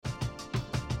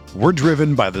We're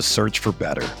driven by the search for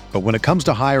better. But when it comes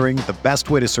to hiring, the best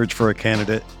way to search for a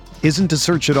candidate isn't to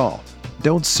search at all.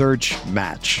 Don't search,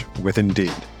 match with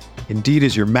Indeed. Indeed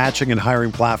is your matching and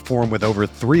hiring platform with over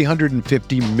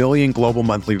 350 million global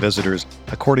monthly visitors,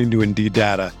 according to Indeed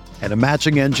data, and a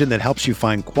matching engine that helps you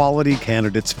find quality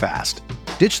candidates fast.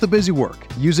 Ditch the busy work.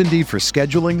 Use Indeed for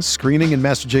scheduling, screening, and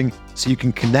messaging so you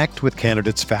can connect with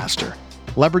candidates faster.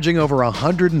 Leveraging over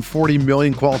 140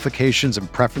 million qualifications and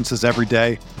preferences every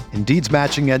day, Indeed's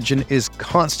matching engine is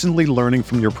constantly learning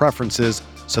from your preferences,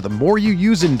 so the more you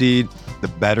use Indeed, the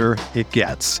better it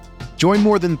gets. Join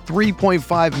more than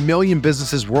 3.5 million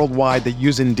businesses worldwide that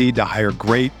use Indeed to hire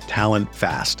great talent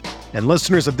fast. And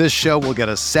listeners of this show will get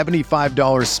a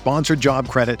 $75 sponsored job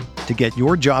credit to get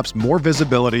your jobs more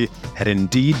visibility at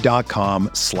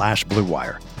Indeed.com/Blue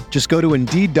Wire. Just go to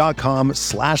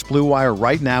Indeed.com/Blue Wire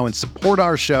right now and support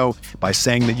our show by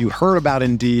saying that you heard about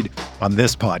Indeed on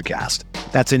this podcast.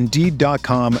 That's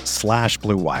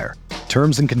Indeed.com/Blue Wire.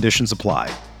 Terms and conditions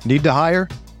apply. Need to hire?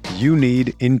 You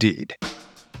need Indeed.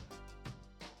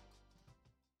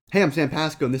 Hey, I'm Sam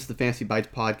Pasco, and this is the Fantasy Bites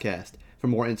podcast. For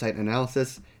more insight and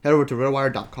analysis, head over to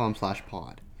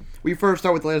RotoWire.com/pod. We first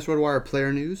start with the latest RotoWire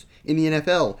player news. In the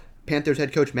NFL, Panthers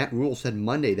head coach Matt Rhule said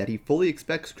Monday that he fully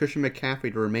expects Christian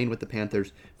McCaffrey to remain with the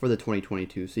Panthers for the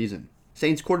 2022 season.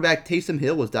 Saints quarterback Taysom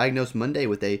Hill was diagnosed Monday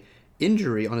with an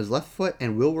injury on his left foot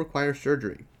and will require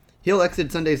surgery. Hill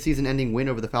exited Sunday's season-ending win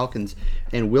over the Falcons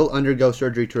and will undergo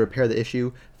surgery to repair the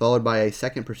issue, followed by a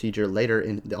second procedure later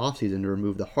in the offseason to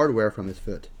remove the hardware from his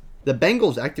foot. The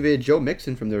Bengals activated Joe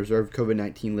Mixon from the reserve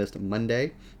COVID-19 list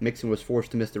Monday. Mixon was forced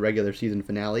to miss the regular season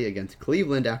finale against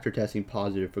Cleveland after testing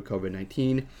positive for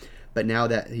COVID-19, but now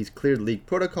that he's cleared league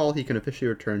protocol, he can officially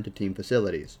return to team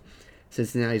facilities.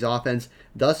 Cincinnati's offense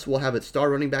thus will have its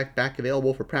star running back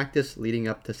available for practice leading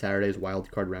up to Saturday's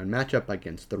wildcard round matchup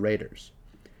against the Raiders.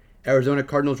 Arizona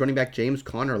Cardinals running back James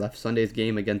Conner left Sunday's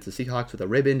game against the Seahawks with a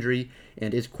rib injury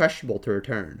and is questionable to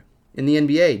return. In the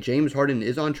NBA, James Harden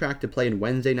is on track to play in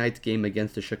Wednesday night's game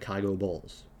against the Chicago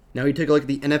Bulls. Now we took a look at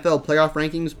the NFL playoff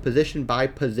rankings, position by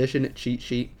position cheat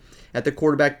sheet. At the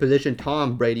quarterback position,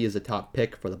 Tom Brady is the top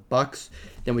pick for the Bucks.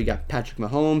 Then we got Patrick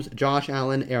Mahomes, Josh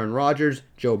Allen, Aaron Rodgers,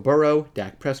 Joe Burrow,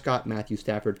 Dak Prescott, Matthew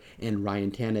Stafford, and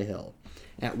Ryan Tannehill.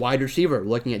 At wide receiver,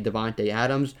 looking at Devontae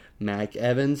Adams, Mike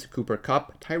Evans, Cooper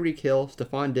Kupp, Tyreek Hill,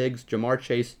 Stephon Diggs, Jamar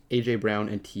Chase, A.J. Brown,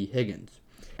 and T. Higgins.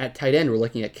 At tight end, we're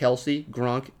looking at Kelsey,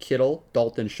 Gronk, Kittle,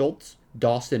 Dalton Schultz,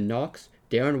 Dawson Knox,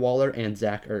 Darren Waller, and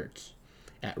Zach Ertz.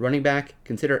 At running back,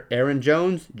 consider Aaron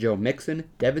Jones, Joe Mixon,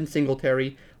 Devin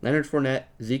Singletary, Leonard Fournette,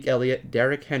 Zeke Elliott,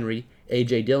 Derrick Henry,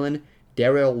 A.J. Dillon,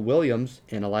 Darrell Williams,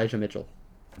 and Elijah Mitchell.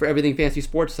 For everything fantasy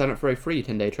sports, sign up for a free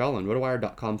 10-day trial on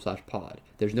RotoWire.com/pod.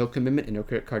 There's no commitment and no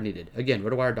credit card needed. Again,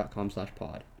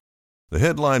 RotoWire.com/pod. The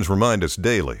headlines remind us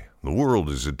daily, the world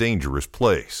is a dangerous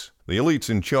place. The elites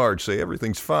in charge say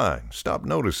everything's fine, stop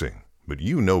noticing. But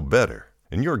you know better.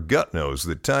 And your gut knows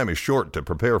that time is short to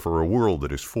prepare for a world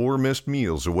that is 4 missed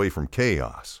meals away from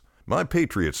chaos. My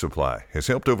Patriot Supply has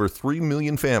helped over 3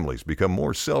 million families become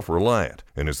more self-reliant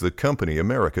and is the company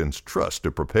Americans trust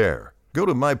to prepare. Go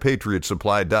to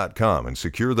MyPatriotSupply.com and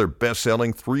secure their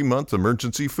best-selling 3-month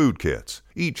emergency food kits.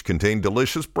 Each contain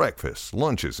delicious breakfasts,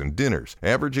 lunches, and dinners,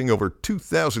 averaging over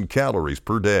 2,000 calories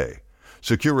per day.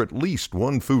 Secure at least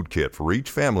one food kit for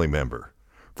each family member.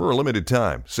 For a limited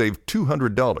time, save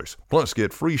 $200, plus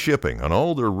get free shipping on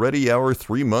all their Ready Hour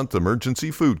 3-month emergency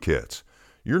food kits.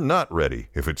 You're not ready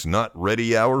if it's not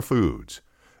Ready Hour Foods.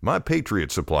 My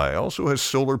Patriot Supply also has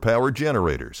solar-powered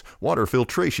generators, water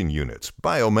filtration units,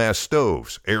 biomass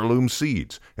stoves, heirloom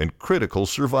seeds, and critical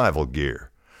survival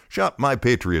gear. Shop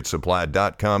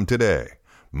MyPatriotSupply.com today.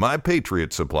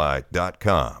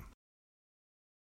 MyPatriotSupply.com.